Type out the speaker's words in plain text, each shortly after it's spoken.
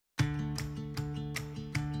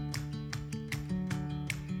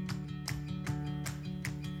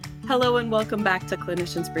Hello and welcome back to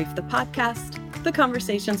Clinicians Brief, the podcast, the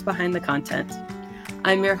conversations behind the content.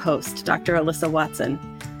 I'm your host, Dr. Alyssa Watson,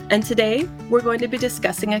 and today we're going to be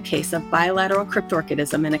discussing a case of bilateral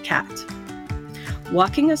cryptorchidism in a cat.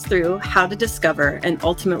 Walking us through how to discover and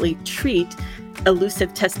ultimately treat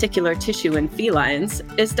elusive testicular tissue in felines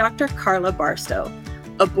is Dr. Carla Barstow,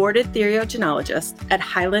 a boarded theriogenologist at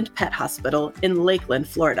Highland Pet Hospital in Lakeland,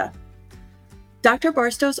 Florida. Dr.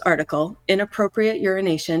 Barstow's article, Inappropriate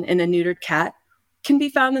Urination in a Neutered Cat, can be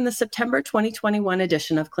found in the September 2021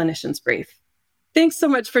 edition of Clinicians Brief. Thanks so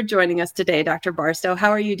much for joining us today, Dr. Barstow. How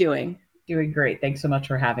are you doing? Doing great. Thanks so much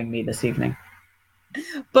for having me this evening.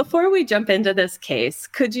 Before we jump into this case,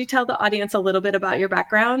 could you tell the audience a little bit about your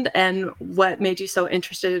background and what made you so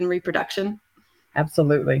interested in reproduction?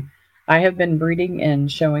 Absolutely. I have been breeding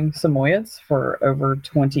and showing Samoyeds for over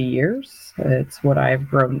 20 years. It's what I've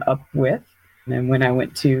grown up with. And when I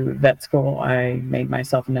went to vet school, I made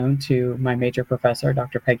myself known to my major professor,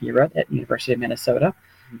 Dr. Peggy Rudd at University of Minnesota.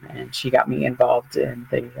 And she got me involved in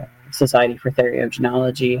the Society for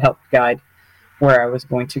Theriogenology, helped guide where I was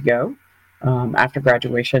going to go. After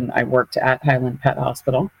graduation, I worked at Highland Pet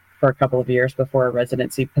Hospital for a couple of years before a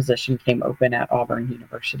residency position came open at Auburn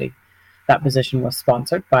University. That position was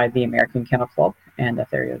sponsored by the American Kennel Club and the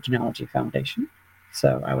Theriogenology Foundation.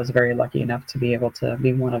 So I was very lucky enough to be able to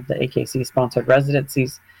be one of the AKC-sponsored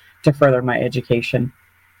residencies to further my education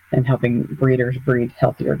and helping breeders breed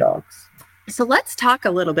healthier dogs. So let's talk a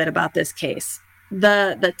little bit about this case.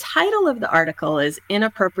 The title of the article is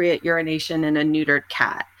Inappropriate Urination in a Neutered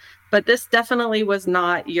Cat, but this definitely was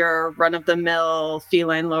not your run-of-the-mill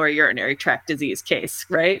feline lower urinary tract disease case,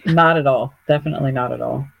 right? Not at all. Definitely not at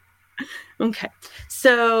all. Okay.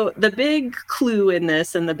 So the big clue in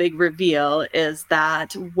this and the big reveal is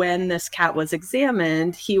that when this cat was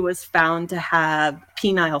examined, he was found to have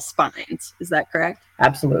penile spines. Is that correct?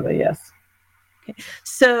 Absolutely, yes. Okay.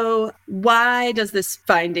 So why does this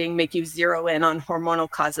finding make you zero in on hormonal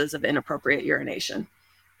causes of inappropriate urination?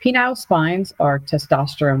 Penile spines are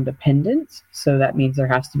testosterone dependent. So that means there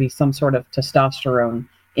has to be some sort of testosterone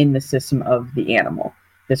in the system of the animal.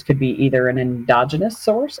 This could be either an endogenous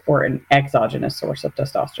source or an exogenous source of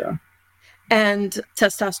testosterone. And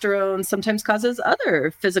testosterone sometimes causes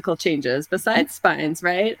other physical changes besides spines,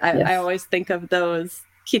 right? Yes. I always think of those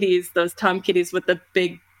kitties, those tom kitties with the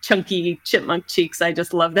big, chunky chipmunk cheeks. I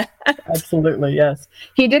just love that. Absolutely, yes.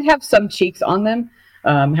 He did have some cheeks on them.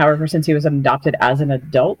 However, since he was adopted as an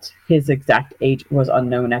adult, his exact age was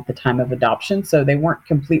unknown at the time of adoption. So they weren't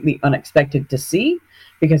completely unexpected to see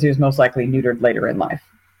because he was most likely neutered later in life.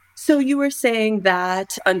 So you were saying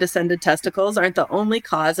that undescended testicles aren't the only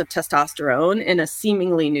cause of testosterone in a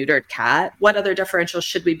seemingly neutered cat. What other differentials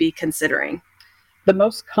should we be considering? The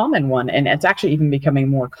most common one, and it's actually even becoming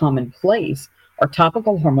more commonplace, are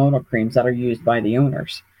topical hormonal creams that are used by the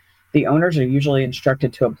owners. The owners are usually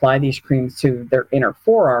instructed to apply these creams to their inner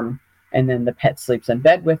forearm, and then the pet sleeps in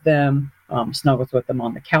bed with them, snuggles with them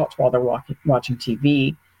on the couch while they're watching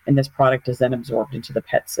TV, and this product is then absorbed into the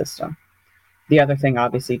pet system. The other thing,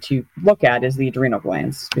 obviously, to look at is the adrenal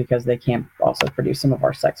glands because they can also produce some of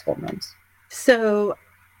our sex hormones. So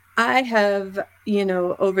I have,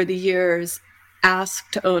 over the years,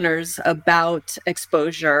 asked owners about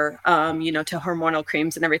exposure, to hormonal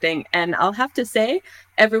creams and everything. And I'll have to say,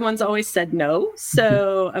 everyone's always said no.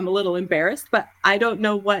 So I'm a little embarrassed, but I don't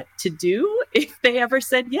know what to do if they ever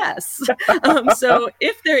said yes. So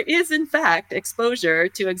if there is, in fact, exposure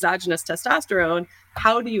to exogenous testosterone,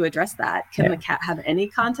 how do you address that? Can the cat have any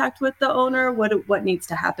contact with the owner? What needs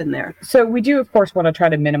to happen there? So we do, of course, want to try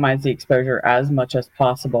to minimize the exposure as much as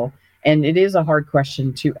possible. And it is a hard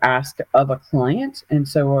question to ask of a client. And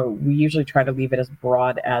so we usually try to leave it as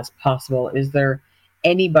broad as possible. Is there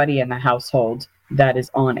anybody in the household that is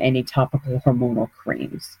on any topical hormonal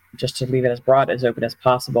creams? Just to leave it as broad, as open as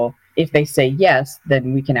possible. If they say yes,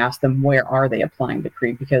 then we can ask them, where are they applying the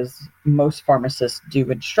cream? Because most pharmacists do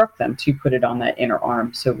instruct them to put it on that inner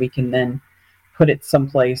arm. So we can then put it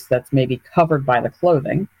someplace that's maybe covered by the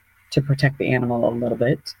clothing to protect the animal a little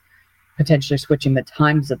bit. Potentially switching the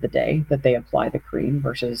times of the day that they apply the cream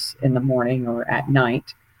versus in the morning or at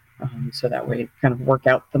night. So that way kind of work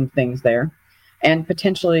out some things there. And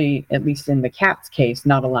potentially, at least in the cat's case,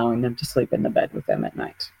 not allowing them to sleep in the bed with them at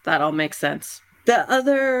night. That all makes sense. The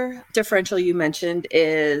other differential you mentioned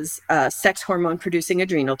is sex hormone producing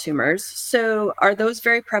adrenal tumors. So are those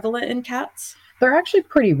very prevalent in cats? They're actually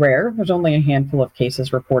pretty rare. There's only a handful of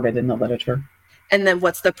cases reported in the literature. And then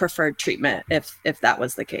what's the preferred treatment if that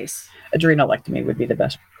was the case? Adrenalectomy would be the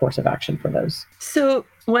best course of action for those. So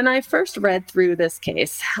When I first read through this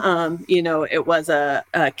case, it was a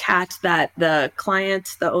cat that the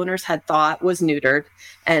owners had thought was neutered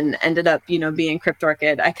and ended up, being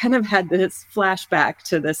cryptorchid. I kind of had this flashback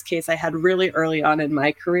to this case I had really early on in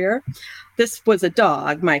my career. This was a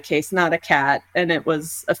dog, my case, not a cat, and it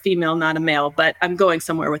was a female, not a male, but I'm going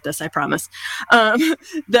somewhere with this, I promise.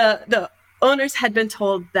 The owners had been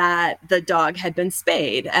told that the dog had been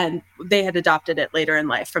spayed, and they had adopted it later in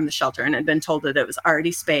life from the shelter and had been told that it was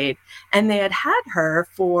already spayed. And they had her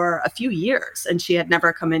for a few years, and she had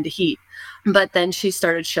never come into heat. But then she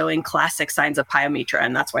started showing classic signs of pyometra,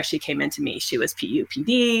 and that's why she came into me. She was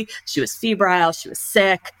PUPD, she was febrile, she was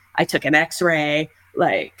sick. I took an x-ray.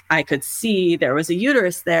 I could see there was a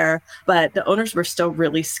uterus there, but the owners were still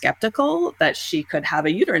really skeptical that she could have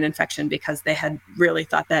a uterine infection because they had really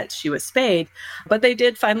thought that she was spayed. But they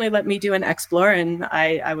did finally let me do an explore, and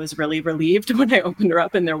I was really relieved when I opened her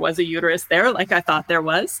up and there was a uterus there, like I thought there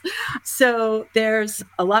was. So there's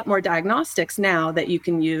a lot more diagnostics now that you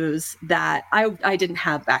can use that I didn't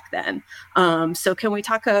have back then. So can we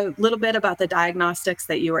talk a little bit about the diagnostics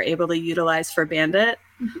that you were able to utilize for Bandit?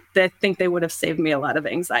 I think they would have saved me a lot of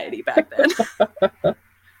anxiety back then.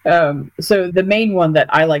 So the main one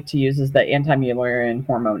that I like to use is the anti-Mullerian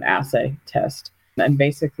hormone assay test. And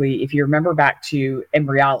basically, if you remember back to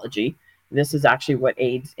embryology, this is actually what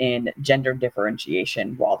aids in gender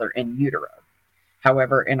differentiation while they're in utero.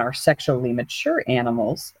 However, in our sexually mature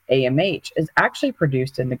animals, AMH is actually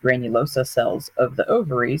produced in the granulosa cells of the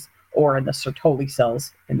ovaries or in the Sertoli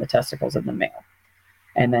cells in the testicles of the male.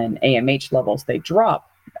 And then AMH levels, they drop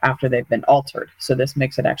after they've been altered. So this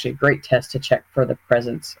makes it actually a great test to check for the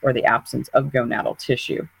presence or the absence of gonadal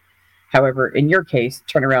tissue. However, in your case,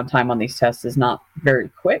 turnaround time on these tests is not very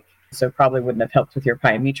quick, so probably wouldn't have helped with your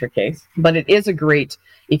pyometra case. But it is a great,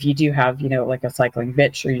 if you do have, like a cycling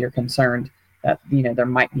bitch, or you're concerned that, there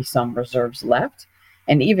might be some reserves left.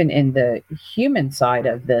 And even in the human side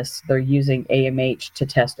of this, they're using AMH to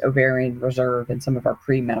test ovarian reserve in some of our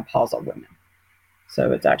premenopausal women.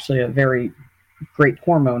 So it's actually a very great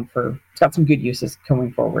hormone it's got some good uses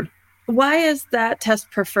going forward. Why is that test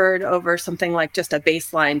preferred over something like just a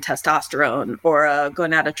baseline testosterone or a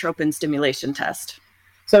gonadotropin stimulation test?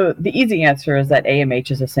 So the easy answer is that AMH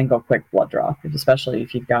is a single quick blood draw, especially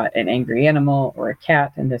if you've got an angry animal or a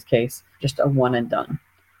cat, in this case, just a one and done.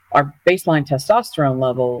 Our baseline testosterone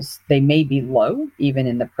levels, they may be low, even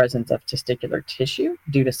in the presence of testicular tissue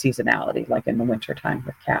due to seasonality, like in the wintertime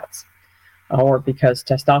with cats. Or because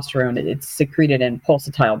testosterone, it's secreted in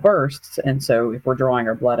pulsatile bursts. And so if we're drawing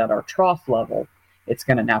our blood at our trough level, it's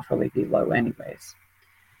going to naturally be low anyways.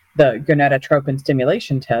 The gonadotropin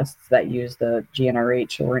stimulation tests that use the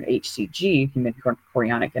GnRH or an HCG, human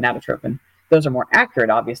chorionic gonadotropin, those are more accurate,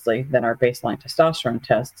 obviously, than our baseline testosterone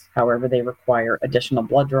tests. However, they require additional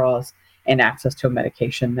blood draws and access to a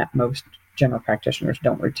medication that most general practitioners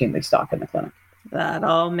don't routinely stock in the clinic. That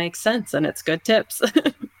all makes sense, and it's good tips.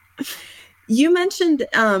 You mentioned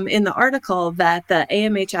in the article that the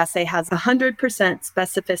AMH assay has 100%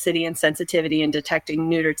 specificity and sensitivity in detecting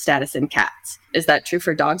neutered status in cats. Is that true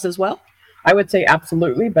for dogs as well? I would say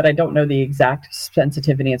absolutely, but I don't know the exact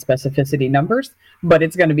sensitivity and specificity numbers, but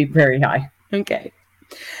it's going to be very high. Okay.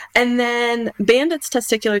 And then Bandit's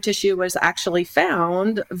testicular tissue was actually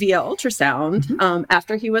found via ultrasound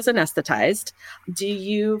after he was anesthetized. Do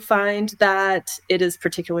you find that it is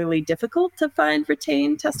particularly difficult to find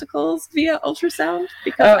retained testicles via ultrasound?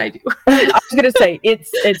 Because I do. I was going to say,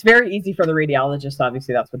 it's very easy for the radiologist.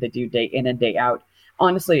 Obviously, that's what they do day in and day out.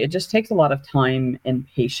 Honestly, it just takes a lot of time and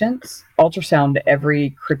patience. Ultrasound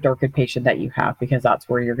every cryptorchid patient that you have, because that's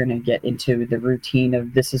where you're going to get into the routine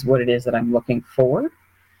of this is what it is that I'm looking for.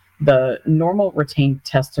 The normal retained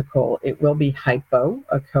testicle, it will be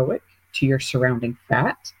hypoechoic to your surrounding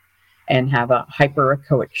fat and have a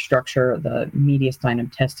hyperechoic structure, the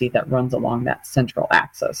mediastinum testi, that runs along that central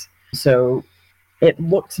axis. So it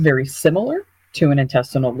looks very similar to an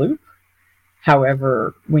intestinal loop.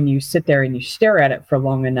 However, when you sit there and you stare at it for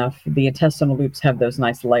long enough, the intestinal loops have those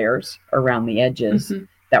nice layers around the edges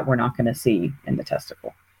that we're not going to see in the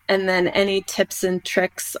testicle. And then any tips and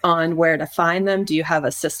tricks on where to find them? Do you have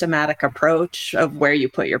a systematic approach of where you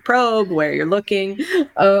put your probe, where you're looking?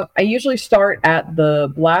 I usually start at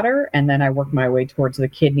the bladder, and then I work my way towards the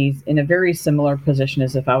kidneys in a very similar position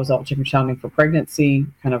as if I was ultrasounding for pregnancy,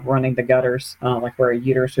 kind of running the gutters, like where a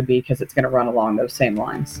uterus would be, because it's going to run along those same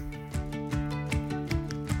lines.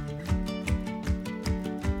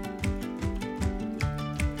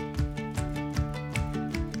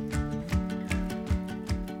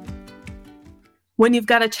 When you've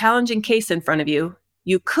got a challenging case in front of you,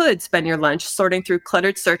 You could spend your lunch sorting through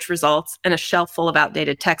cluttered search results and a shelf full of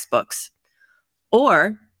outdated textbooks.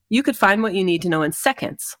 Or you could find what you need to know in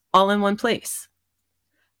seconds, all in one place.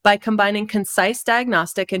 By combining concise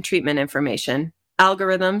diagnostic and treatment information,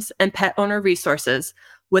 algorithms, and pet owner resources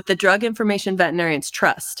with the drug information veterinarians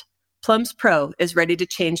trust, Plums Pro is ready to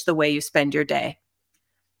change the way you spend your day.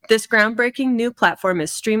 This groundbreaking new platform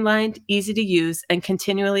is streamlined, easy to use, and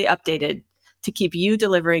continually updated to keep you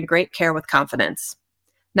delivering great care with confidence.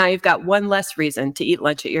 Now you've got one less reason to eat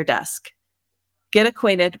lunch at your desk. Get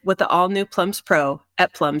acquainted with the all-new Plums Pro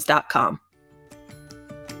at plums.com.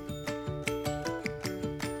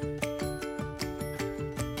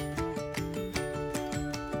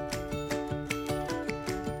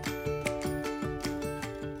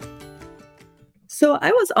 So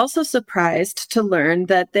I was also surprised to learn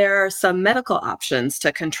that there are some medical options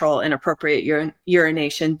to control inappropriate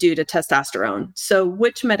urination due to testosterone. So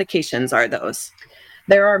which medications are those?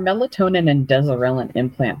 There are melatonin and desirelin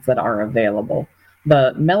implants that are available.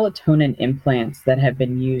 The melatonin implants that have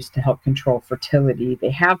been used to help control fertility,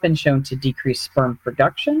 they have been shown to decrease sperm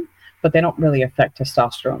production, but they don't really affect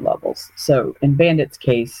testosterone levels. So in Bandit's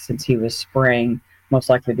case, since he was spraying, most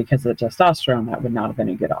likely because of the testosterone, that would not have been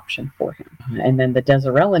a good option for him. And then the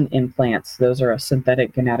desirelin implants, those are a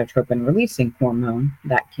synthetic gonadotropin-releasing hormone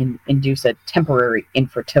that can induce a temporary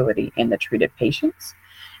infertility in the treated patients,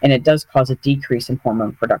 and it does cause a decrease in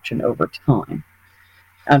hormone production over time.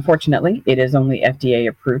 Unfortunately, it is only FDA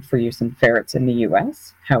approved for use in ferrets in the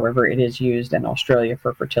US. However, it is used in Australia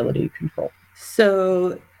for fertility control.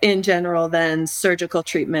 So in general, then surgical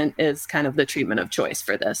treatment is kind of the treatment of choice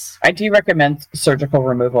for this. I do recommend surgical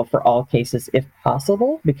removal for all cases if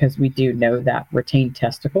possible, because we do know that retained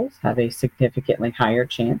testicles have a significantly higher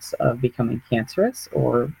chance of becoming cancerous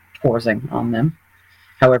or torsing on them.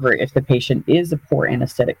 However, if the patient is a poor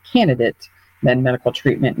anesthetic candidate, then medical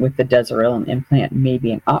treatment with the desirelin implant may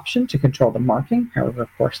be an option to control the marking. However, of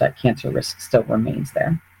course, that cancer risk still remains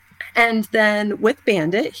there. And then with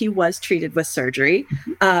Bandit, he was treated with surgery.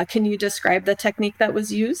 Can you describe the technique that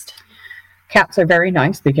was used? Cats are very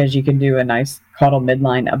nice because you can do a nice caudal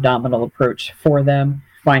midline abdominal approach for them,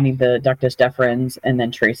 finding the ductus deferens and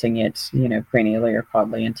then tracing it, cranially or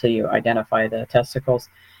caudally until you identify the testicles.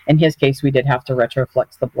 In his case, we did have to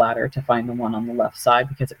retroflex the bladder to find the one on the left side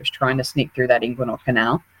because it was trying to sneak through that inguinal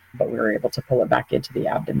canal, but we were able to pull it back into the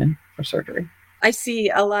abdomen for surgery. I see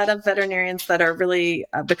a lot of veterinarians that are really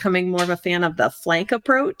becoming more of a fan of the flank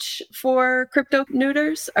approach for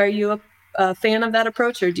cryptoneuters. Are you a fan of that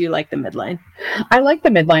approach, or do you like the midline? I like the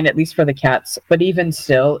midline, at least for the cats, but even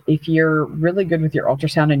still, if you're really good with your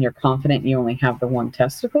ultrasound and you're confident you only have the one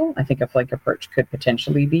testicle, I think a flank approach could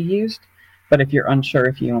potentially be used. But if you're unsure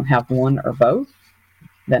if you have one or both,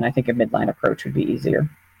 then I think a midline approach would be easier.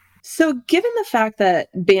 So given the fact that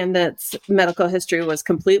Bandit's medical history was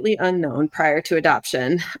completely unknown prior to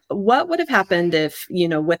adoption, what would have happened if,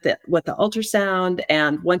 with the ultrasound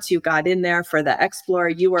and once you got in there for the Explore,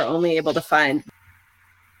 you were only able to find?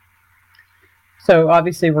 So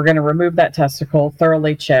obviously we're going to remove that testicle,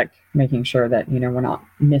 thoroughly check, making sure that, we're not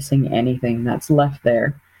missing anything that's left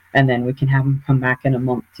there. And then we can have them come back in a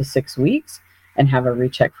month to 6 weeks and have a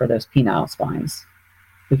recheck for those penile spines,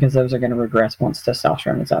 because those are going to regress once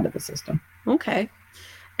testosterone is out of the system. Okay.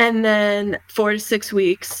 And then 4 to 6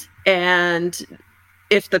 weeks. And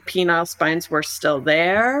if the penile spines were still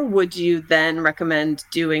there, would you then recommend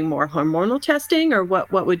doing more hormonal testing, or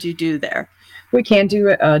what would you do there? We can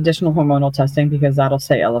do additional hormonal testing because that'll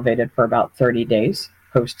stay elevated for about 30 days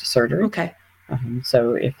post-surgery. Okay.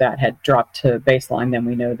 So if that had dropped to baseline, then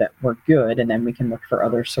we know that we're good, and then we can look for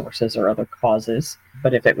other sources or other causes.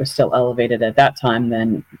 But if it was still elevated at that time,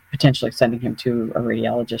 then potentially sending him to a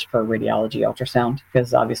radiologist for a radiology ultrasound,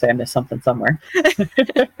 because obviously I missed something somewhere.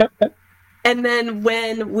 And then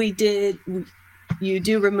when you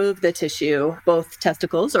do remove the tissue, both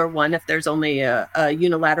testicles or one if there's only a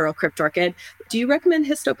unilateral cryptorchid, do you recommend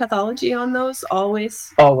histopathology on those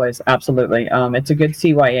always? Always, absolutely. It's a good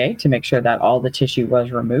CYA to make sure that all the tissue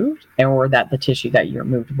was removed, or that the tissue that you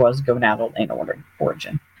removed was gonadal in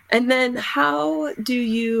origin. And then how do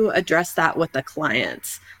you address that with the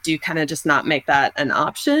clients? Do you kind of just not make that an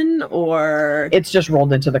option, or? It's just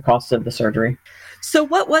rolled into the cost of the surgery. So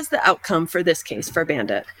what was the outcome for this case for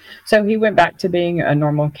Bandit? So he went back to being a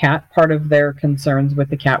normal cat. Part of their concerns with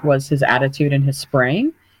the cat was his attitude and his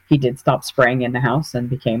spraying. He did stop spraying in the house and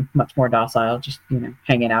became much more docile, just,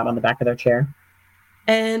 hanging out on the back of their chair.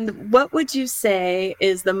 And what would you say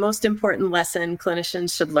is the most important lesson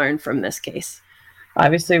clinicians should learn from this case?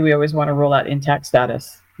 Obviously, we always want to rule out intact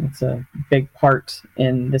status. It's a big part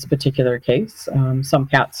in this particular case. Some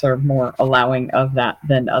cats are more allowing of that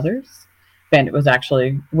than others. Bandit was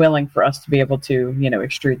actually willing for us to be able to,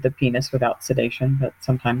 extrude the penis without sedation, but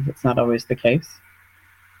sometimes it's not always the case.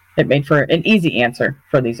 It made for an easy answer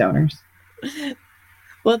for these owners.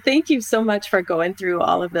 Well, thank you so much for going through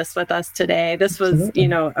all of this with us today. This was,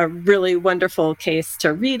 a really wonderful case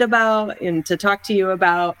to read about and to talk to you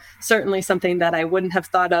about. Certainly something that I wouldn't have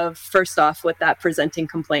thought of first off with that presenting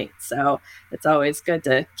complaint. So it's always good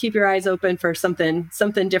to keep your eyes open for something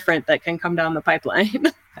different that can come down the pipeline.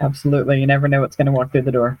 Absolutely. You never know what's going to walk through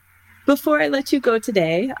the door. Before I let you go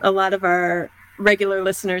today, a lot of our regular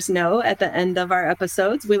listeners know at the end of our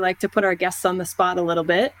episodes, we like to put our guests on the spot a little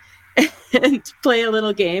bit and play a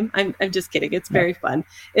little game. I'm just kidding. It's very fun.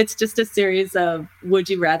 It's just a series of would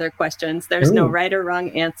you rather questions. There's no right or wrong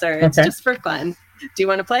answer. It's just for fun. Do you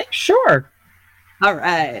want to play? Sure. All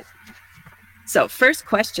right. So first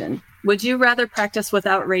question, would you rather practice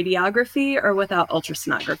without radiography or without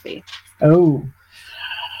ultrasonography? Oh,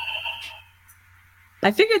 I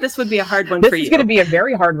figured this would be a hard one for you. This is going to be a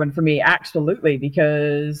very hard one for me, absolutely,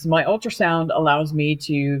 because my ultrasound allows me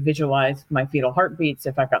to visualize my fetal heartbeats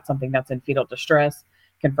if I've got something that's in fetal distress,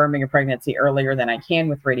 confirming a pregnancy earlier than I can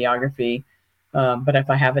with radiography. But if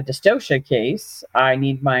I have a dystocia case, I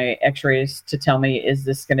need my x-rays to tell me, is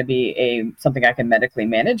this going to be something I can medically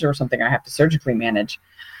manage or something I have to surgically manage?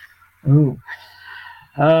 Ooh.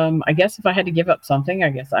 I guess if I had to give up something, I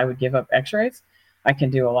guess I would give up x-rays. I can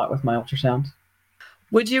do a lot with my ultrasound.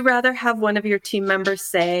 Would you rather have one of your team members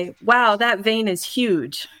say, wow, that vein is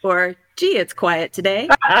huge, or gee, it's quiet today?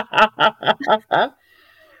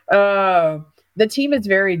 The team is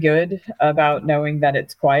very good about knowing that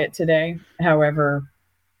it's quiet today. However,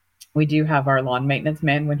 we do have our lawn maintenance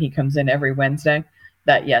man when he comes in every Wednesday.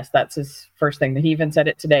 That's his first thing. That he even said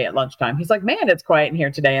it today at lunchtime. He's like, man, it's quiet in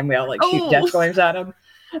here today. And we all shoot death glares at him.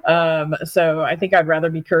 So I think I'd rather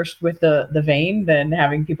be cursed with the vein than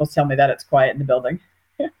having people tell me that it's quiet in the building.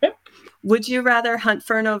 Would you rather hunt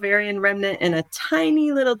for an ovarian remnant in a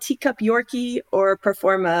tiny little teacup Yorkie or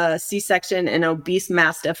perform a C-section in an obese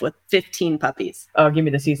Mastiff with 15 puppies? Oh, give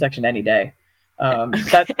me the C-section any day.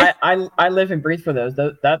 I live and breathe for those.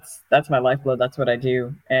 That's my lifeblood. That's what I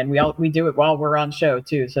do. And we do it while we're on show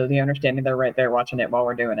too. So the owner's standing there right there watching it while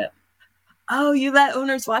we're doing it. Oh, you let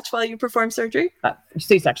owners watch while you perform surgery?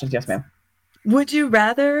 C-sections, yes, ma'am. Would you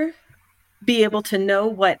rather be able to know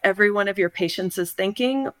what every one of your patients is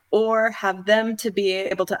thinking or have them to be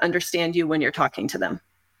able to understand you when you're talking to them?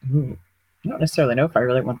 Ooh. I don't necessarily know if I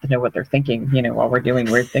really want to know what they're thinking, while we're doing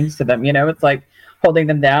weird things to them. It's like holding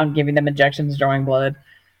them down, giving them injections, drawing blood.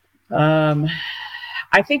 I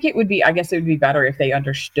think it would be better if they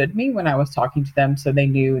understood me when I was talking to them so they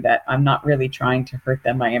knew that I'm not really trying to hurt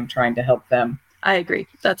them. I am trying to help them. I agree.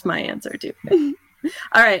 That's my answer too.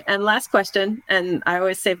 All right. And last question. And I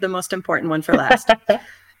always save the most important one for last.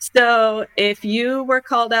 So if you were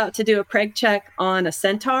called out to do a preg check on a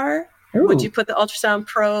centaur, Ooh. Would you put the ultrasound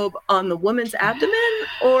probe on the woman's abdomen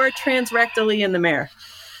or transrectally in the mare?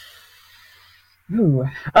 Ooh.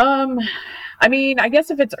 I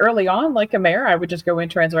guess if it's early on, like a mare, I would just go in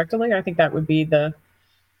transrectally. I think that would be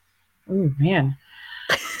ooh, man.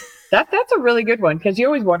 That's a really good one because you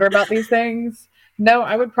always wonder about these things. No,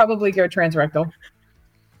 I would probably go transrectal.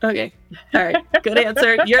 Okay. All right. Good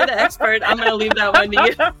answer. You're the expert. I'm going to leave that one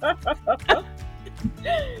to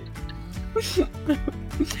you.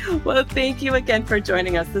 Well, thank you again for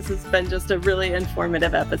joining us. This has been just a really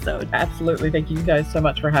informative episode. Absolutely. Thank you guys so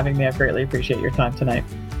much for having me. I greatly appreciate your time tonight.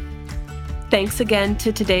 Thanks again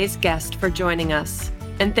to today's guest for joining us.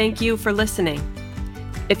 And thank you for listening.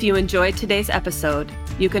 If you enjoyed today's episode,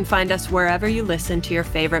 you can find us wherever you listen to your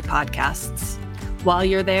favorite podcasts. While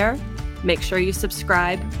you're there, make sure you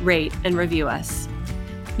subscribe, rate, and review us.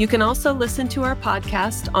 You can also listen to our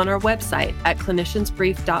podcast on our website at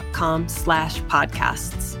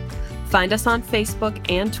cliniciansbrief.com/podcasts. Find us on Facebook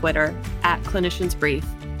and Twitter at cliniciansbrief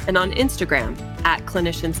and on Instagram at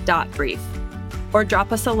clinicians.brief. Or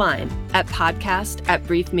drop us a line at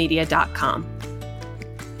podcast@briefmedia.com.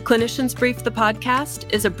 Clinicians Brief the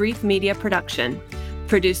Podcast is a Brief Media production,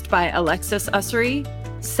 produced by Alexis Ussery,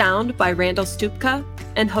 sound by Randall Stupka,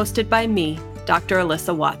 and hosted by me, Dr.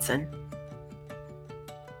 Alyssa Watson.